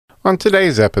On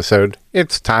today's episode,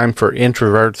 it's time for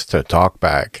introverts to talk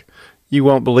back. You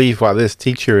won't believe why this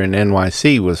teacher in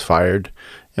NYC was fired,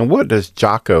 and what does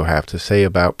Jocko have to say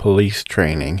about police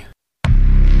training?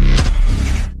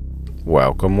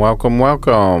 Welcome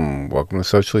to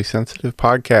Socially Sensitive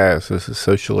Podcast. This is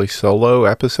Socially Solo,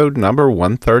 episode number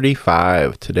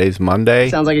 135. Today's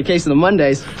Monday. Sounds like a case of the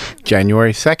Mondays.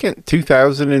 January 2nd,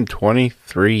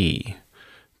 2023.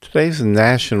 Today's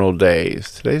national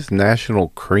days. Today's National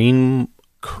Cream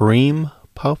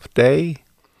Puff Day.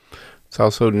 It's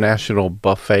also National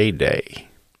Buffet Day.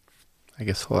 I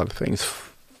guess a lot of things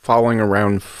falling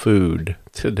around food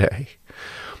today.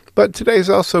 But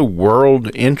today's also World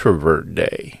Introvert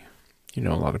Day. You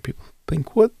know, a lot of people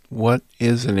think, what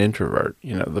is an introvert?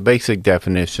 You know, the basic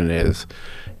definition is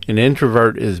an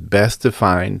introvert is best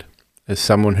defined as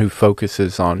someone who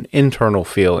focuses on internal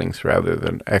feelings rather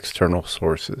than external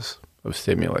sources of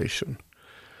stimulation.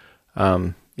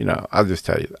 You know, I'll just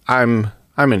tell you, I'm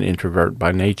an introvert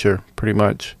by nature, pretty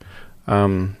much.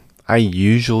 I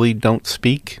usually don't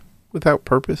speak without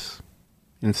purpose.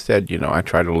 Instead, you know, I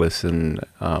try to listen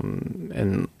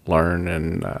and learn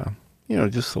and, you know,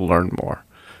 just to learn more.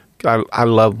 I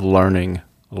love learning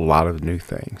a lot of new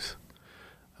things.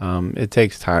 It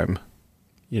takes time,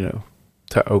 you know,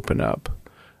 to open up.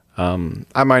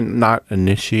 I might not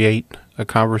initiate a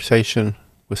conversation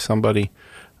with somebody,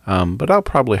 but I'll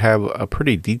probably have a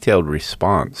pretty detailed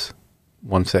response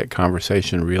once that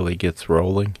conversation really gets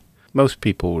rolling. Most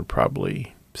people would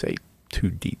probably say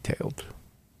too detailed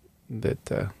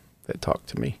that talk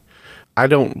to me. I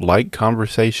don't like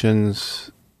conversations,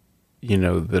 you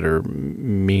know, that are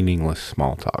meaningless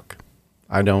small talk.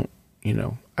 I don't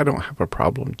have a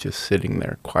problem just sitting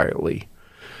there quietly,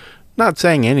 not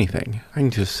saying anything. I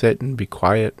can just sit and be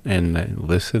quiet and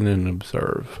listen and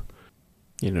observe.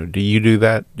 You know, do you do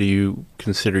that? Do you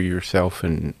consider yourself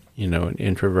an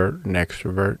introvert, an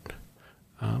extrovert?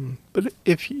 But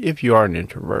if you are an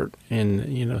introvert,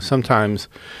 and you know, sometimes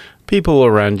people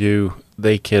around you,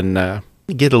 they can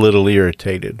get a little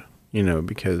irritated, you know,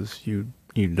 because you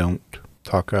don't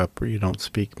talk up or you don't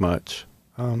speak much.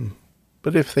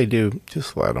 But if they do,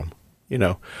 just let them. You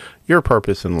know, your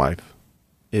purpose in life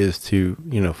is to,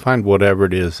 you know, find whatever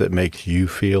it is that makes you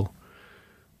feel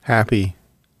happy.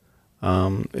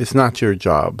 It's not your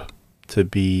job to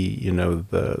be, you know,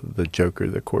 the joker,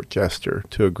 the court jester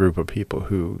to a group of people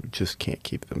who just can't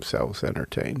keep themselves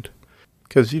entertained.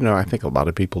 Because, you know, I think a lot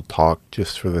of people talk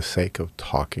just for the sake of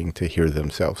talking to hear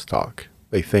themselves talk.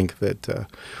 They think that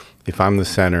if I'm the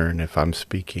center and if I'm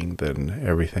speaking, then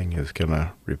everything is going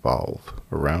to revolve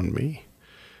around me.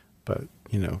 But,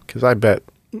 you know, because I bet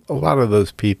a lot of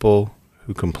those people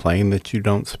who complain that you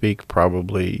don't speak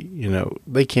probably, you know,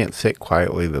 they can't sit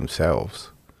quietly themselves.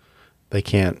 They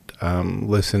can't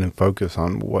listen and focus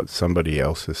on what somebody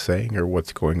else is saying or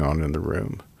what's going on in the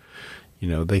room. You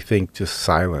know, they think just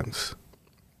silence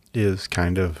is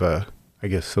kind of, I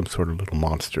guess, some sort of little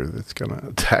monster that's going to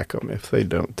attack them if they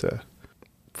don't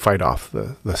fight off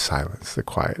the silence, the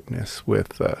quietness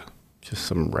with just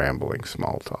some rambling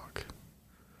small talk.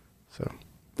 So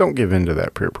don't give in to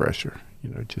that peer pressure. You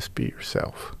know, just be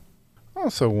yourself. I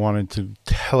also wanted to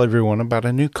tell everyone about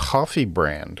a new coffee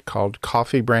brand called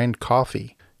Coffee Brand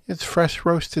Coffee. It's fresh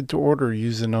roasted to order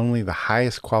using only the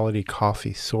highest quality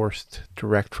coffee sourced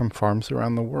direct from farms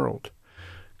around the world.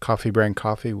 Coffee Brand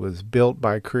Coffee was built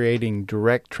by creating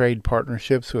direct trade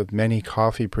partnerships with many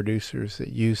coffee producers that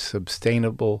use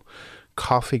sustainable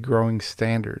coffee growing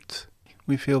standards.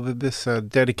 We feel that this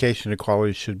dedication to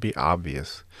quality should be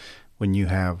obvious when you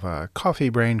have Coffee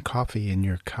Brand Coffee in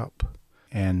your cup.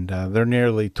 And there are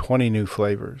nearly 20 new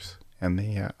flavors and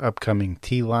the upcoming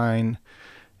tea line.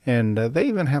 And they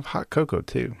even have hot cocoa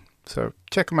too. So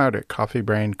check them out at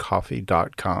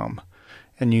coffeebrandcoffee.com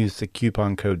and use the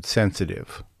coupon code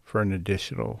SENSITIVE for an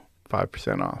additional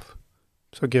 5% off.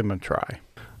 So give them a try.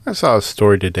 I saw a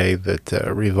story today that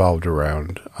revolved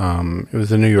around, it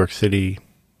was a New York City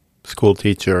school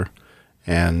teacher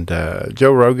and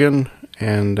Joe Rogan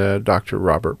and Dr.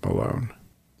 Robert Malone.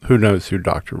 Who knows who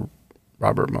Dr.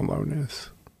 Robert Malone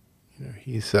is? You know,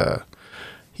 he's a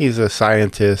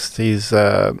scientist. He's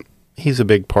a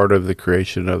big part of the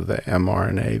creation of the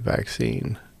mRNA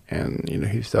vaccine. And, you know,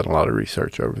 he's done a lot of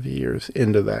research over the years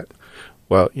into that.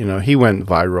 Well, you know, he went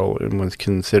viral and was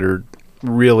considered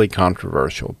really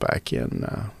controversial back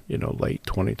in, you know, late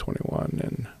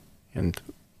 2021 and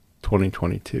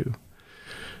 2022.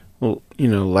 Well, you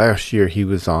know, last year he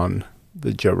was on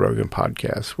the Joe Rogan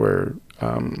podcast where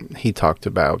he talked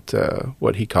about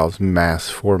what he calls mass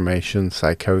formation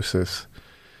psychosis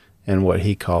and what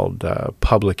he called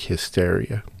public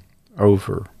hysteria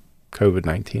over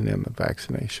COVID-19 and the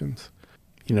vaccinations.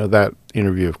 You know, that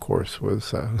interview, of course,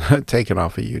 was taken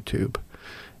off of YouTube.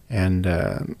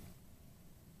 And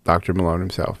Dr. Malone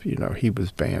himself, you know, he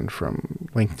was banned from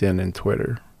LinkedIn and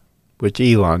Twitter, which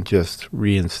Elon just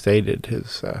reinstated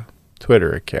his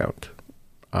Twitter account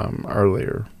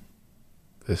earlier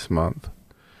this month.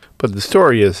 But the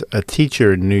story is a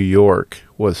teacher in New York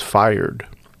was fired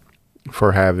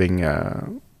for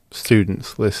having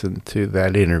students listen to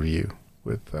that interview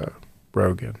with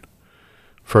Rogan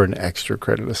for an extra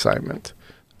credit assignment.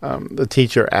 The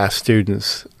teacher asked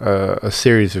students a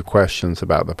series of questions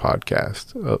about the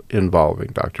podcast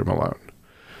involving Dr. Malone,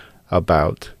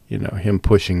 about, you know, him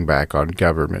pushing back on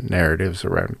government narratives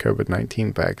around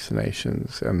COVID-19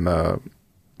 vaccinations and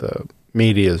the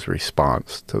media's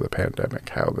response to the pandemic,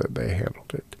 how that they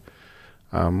handled it.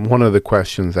 One of the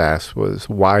questions asked was,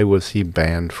 why was he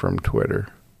banned from Twitter?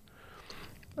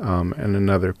 And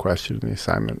another question in the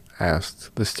assignment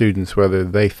asked the students whether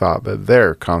they thought that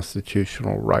their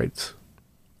constitutional rights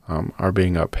are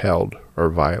being upheld or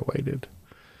violated.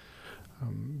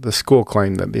 The school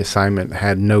claimed that the assignment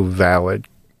had no valid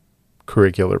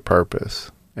curricular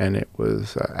purpose, and it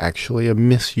was actually a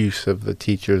misuse of the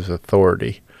teacher's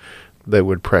authority that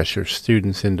would pressure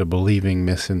students into believing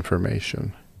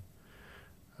misinformation.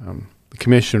 The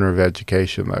Commissioner of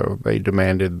Education, though, they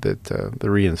demanded that the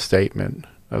reinstatement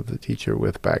of the teacher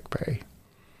with back pay.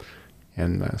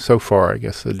 And so far, I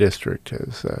guess the district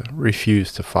has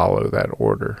refused to follow that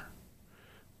order.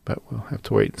 But we'll have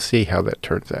to wait and see how that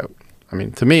turns out. I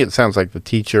mean, to me, it sounds like the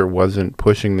teacher wasn't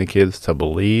pushing the kids to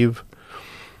believe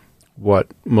what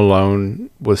Malone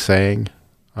was saying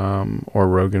or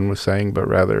Rogan was saying, but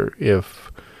rather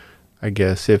if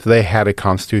they had a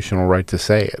constitutional right to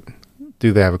say it,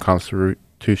 do they have a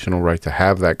constitutional right to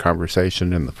have that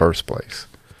conversation in the first place?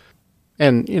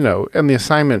 And, you know, and the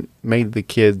assignment made the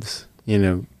kids, you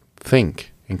know,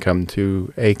 think and come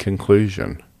to a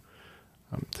conclusion.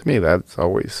 To me, that's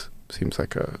always seems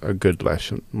like a good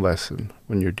lesson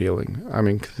when you're dealing. I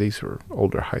mean, because these were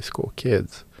older high school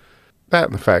kids. That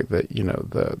and the fact that, you know,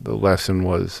 the lesson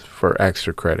was for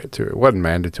extra credit too. It wasn't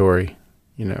mandatory,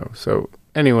 you know, so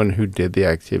anyone who did the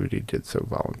activity did so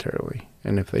voluntarily.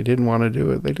 And if they didn't want to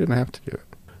do it, they didn't have to do it.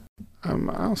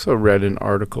 I also read an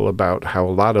article about how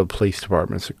a lot of police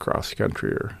departments across the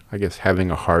country are, I guess, having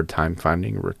a hard time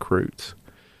finding recruits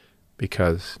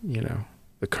because, you know,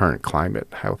 the current climate,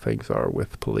 how things are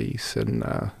with police and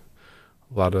a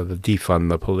lot of the defund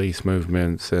the police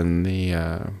movements and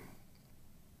the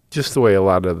just the way a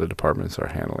lot of the departments are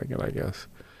handling it, I guess.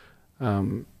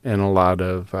 And a lot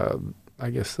of, I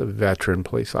guess, the veteran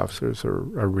police officers are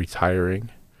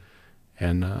retiring.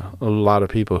 And a lot of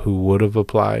people who would have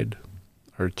applied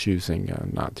are choosing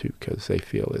not to because they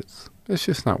feel it's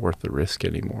just not worth the risk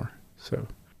anymore. So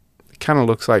it kind of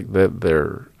looks like that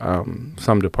there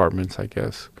some departments, I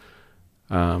guess,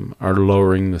 are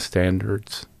lowering the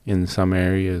standards in some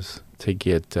areas to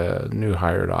get new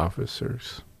hired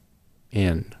officers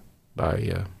in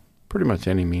by pretty much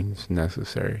any means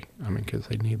necessary. I mean, because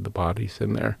they need the bodies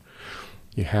in there.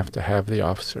 You have to have the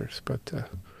officers. But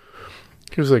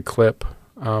here's a clip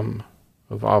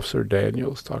of Officer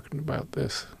Daniels talking about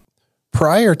this.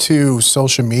 Prior to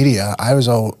social media, I was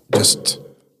just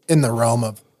in the realm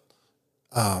of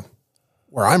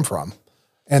where I'm from.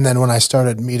 And then when I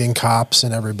started meeting cops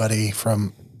and everybody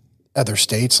from other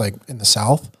states, like in the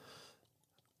South,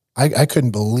 I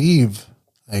couldn't believe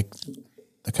like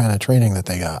the kind of training that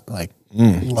they got, like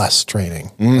less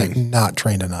training, like not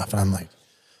trained enough. And I'm like,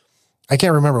 I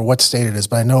can't remember what state it is,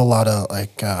 but I know a lot of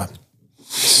like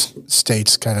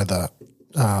states, kind of the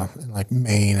like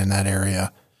Maine and that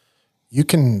area, you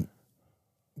can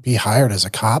be hired as a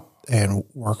cop and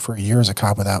work for a year as a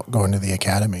cop without going to the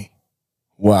academy.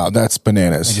 Wow, that's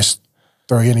bananas. They just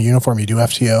throw you in a uniform, you do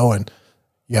FTO, and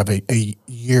you have a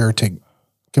year to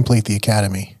complete the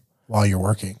academy while you're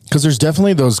working. Because there's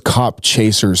definitely those cop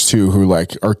chasers too, who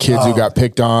like are kids who got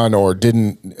picked on or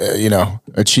didn't,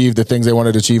 achieve the things they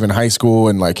wanted to achieve in high school,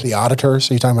 and like the auditors.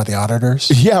 Are you talking about the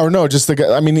auditors? Yeah, or no, just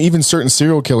I mean, even certain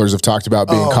serial killers have talked about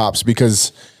being cops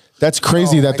because that's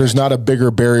crazy that there's not a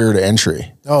bigger barrier to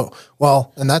entry. Oh,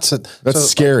 well, and that's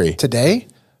scary. Like, today,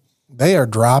 they are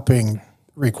dropping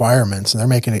requirements and they're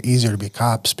making it easier to be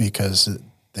cops because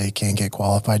they can't get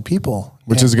qualified people.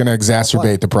 Which is going to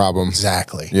exacerbate the problem.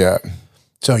 Exactly. Yeah.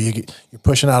 So you're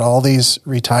pushing out all these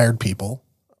retired people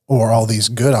or all these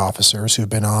good officers who've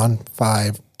been on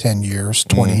 5, 10 years,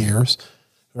 20 years.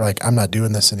 They're like, I'm not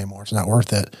doing this anymore. It's not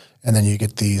worth it. And then you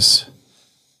get these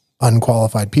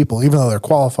unqualified people, even though they're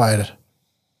qualified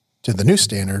to the new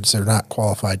standards, they're not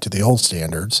qualified to the old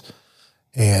standards.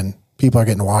 And people are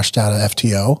getting washed out of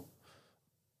FTO,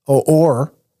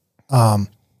 or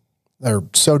they're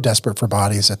so desperate for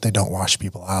bodies that they don't wash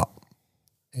people out.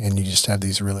 And you just have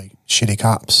these really shitty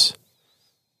cops.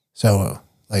 So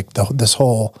like this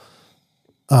whole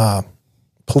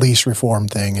police reform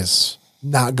thing is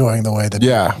not going the way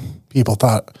that people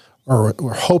thought or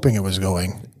were hoping it was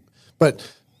going.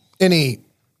 But any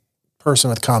person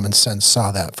with common sense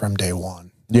saw that from day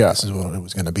one. Yeah. This is what it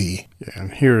was going to be. Yeah,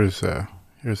 and here's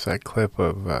that clip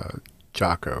of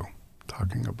Jocko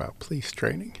talking about police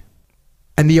training.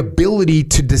 And the ability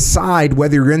to decide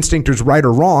whether your instinct is right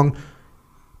or wrong,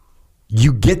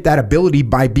 you get that ability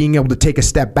by being able to take a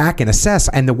step back and assess.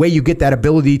 And the way you get that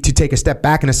ability to take a step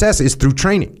back and assess is through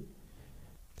training.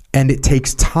 And it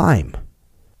takes time.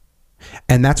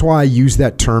 And that's why I use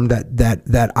that term,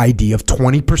 that idea of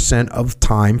 20% of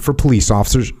time for police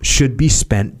officers should be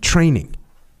spent training.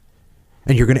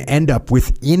 And you're going to end up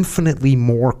with infinitely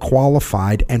more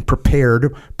qualified and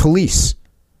prepared police.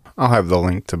 I'll have the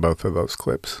link to both of those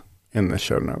clips in the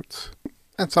show notes.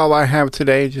 That's all I have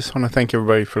today. Just want to thank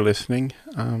everybody for listening.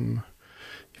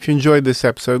 If you enjoyed this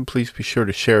episode, please be sure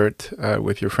to share it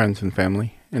with your friends and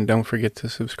family. And don't forget to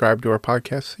subscribe to our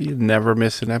podcast so you never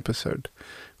miss an episode.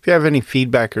 If you have any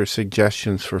feedback or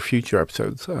suggestions for future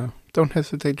episodes, don't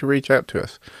hesitate to reach out to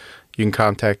us. You can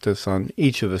contact us on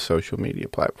each of the social media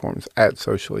platforms at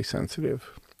Socially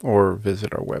Sensitive or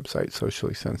visit our website,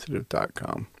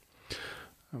 sociallysensitive.com.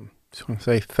 Just want to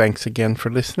say thanks again for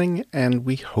listening, and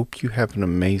we hope you have an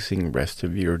amazing rest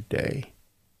of your day.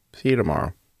 See you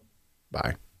tomorrow.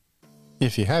 Bye.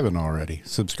 If you haven't already,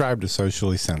 subscribe to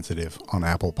Socially Sensitive on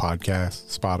Apple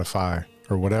Podcasts, Spotify,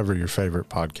 or whatever your favorite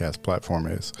podcast platform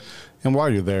is. And while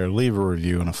you're there, leave a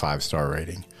review and a 5-star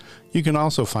rating. You can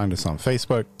also find us on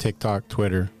Facebook, TikTok,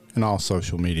 Twitter, and all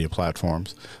social media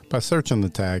platforms by searching the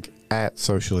tag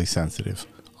 @SociallySensitive.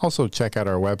 Also, check out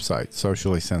our website,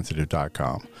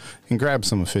 sociallysensitive.com, and grab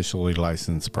some officially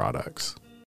licensed products.